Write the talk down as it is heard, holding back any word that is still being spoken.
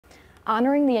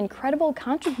honoring the incredible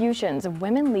contributions of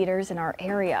women leaders in our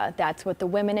area. That's what the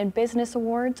Women in Business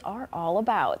Awards are all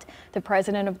about. The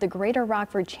president of the Greater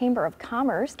Rockford Chamber of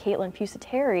Commerce, Caitlin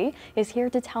Pusateri, is here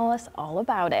to tell us all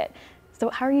about it. So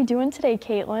how are you doing today,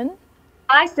 Caitlin?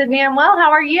 Hi, Sydney. I'm well. How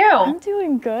are you? I'm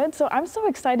doing good. So I'm so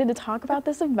excited to talk about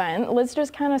this event. Let's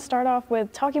just kind of start off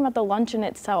with talking about the luncheon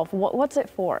itself. What's it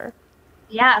for?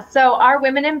 Yeah, so our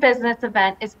Women in Business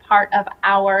event is part of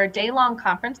our day-long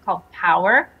conference called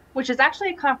Power, which is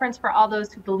actually a conference for all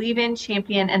those who believe in,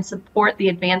 champion, and support the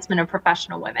advancement of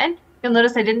professional women. You'll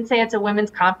notice I didn't say it's a women's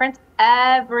conference.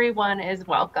 Everyone is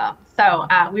welcome. So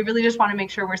we really just want to make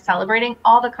sure we're celebrating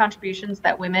all the contributions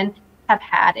that women have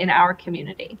had in our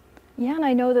community. Yeah, and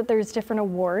I know that there's different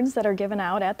awards that are given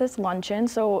out at this luncheon.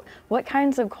 So what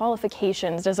kinds of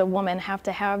qualifications does a woman have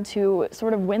to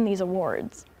sort of win these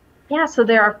awards? Yeah, so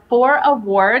there are 4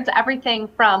 awards, everything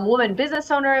from Woman Business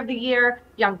Owner of the Year,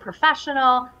 Young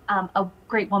Professional, a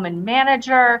Great Woman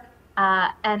Manager,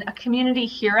 and a Community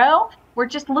Hero. We're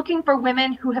just looking for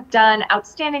women who have done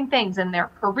outstanding things in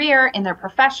their career, in their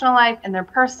professional life, in their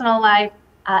personal life,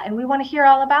 and we want to hear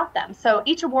all about them. So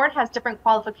each award has different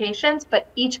qualifications,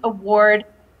 but each award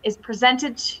is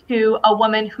presented to a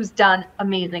woman who's done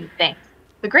amazing things.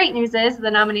 The great news is the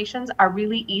nominations are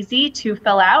really easy to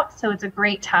fill out, so it's a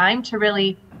great time to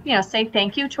really, say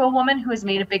thank you to a woman who has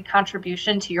made a big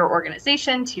contribution to your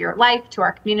organization, to your life, to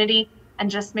our community, and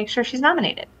just make sure she's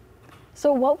nominated.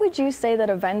 So what would you say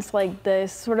that events like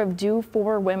this sort of do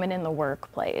for women in the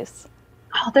workplace?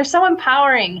 Oh, they're so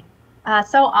empowering.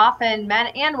 So often men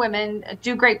and women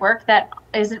do great work that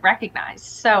isn't recognized.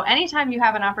 So anytime you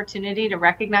have an opportunity to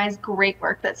recognize great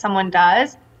work that someone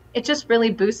does, it just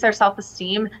really boosts their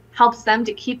self-esteem, helps them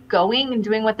to keep going and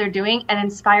doing what they're doing, and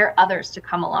inspire others to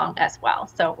come along as well.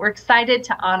 So we're excited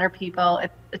to honor people.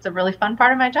 It's a really fun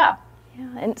part of my job. Yeah,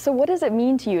 and so what does it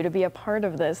mean to you to be a part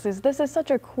of this? This is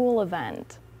such a cool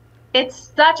event.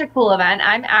 It's such a cool event.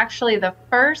 I'm actually the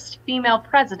first female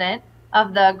president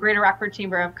of the Greater Rockford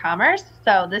Chamber of Commerce,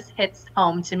 so this hits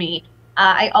home to me.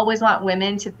 I always want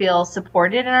women to feel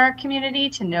supported in our community,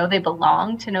 to know they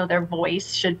belong, to know their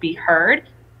voice should be heard.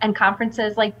 And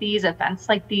conferences like these, events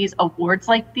like these, awards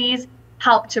like these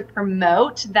help to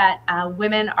promote that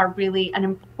women are really an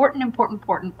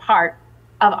important part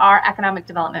of our economic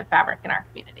development fabric in our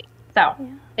community. So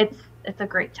yeah. It's a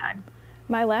great time.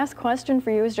 My last question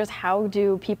for you is just how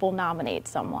do people nominate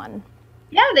someone?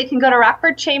 Yeah, they can go to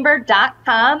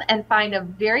rockfordchamber.com and find a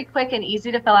very quick and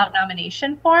easy to fill out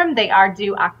nomination form. They are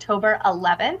due October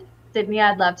 11th. Sydney,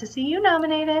 I'd love to see you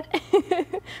nominated.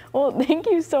 Well, thank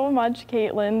you so much,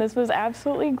 Caitlin. This was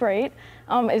absolutely great.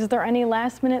 Is there any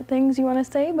last minute things you want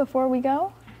to say before we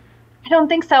go? I don't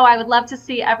think so. I would love to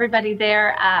see everybody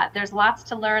there. There's lots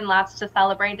to learn, lots to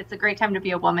celebrate. It's a great time to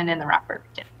be a woman in the Rockford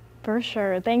region. For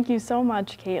sure. Thank you so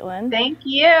much, Caitlin. Thank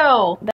you.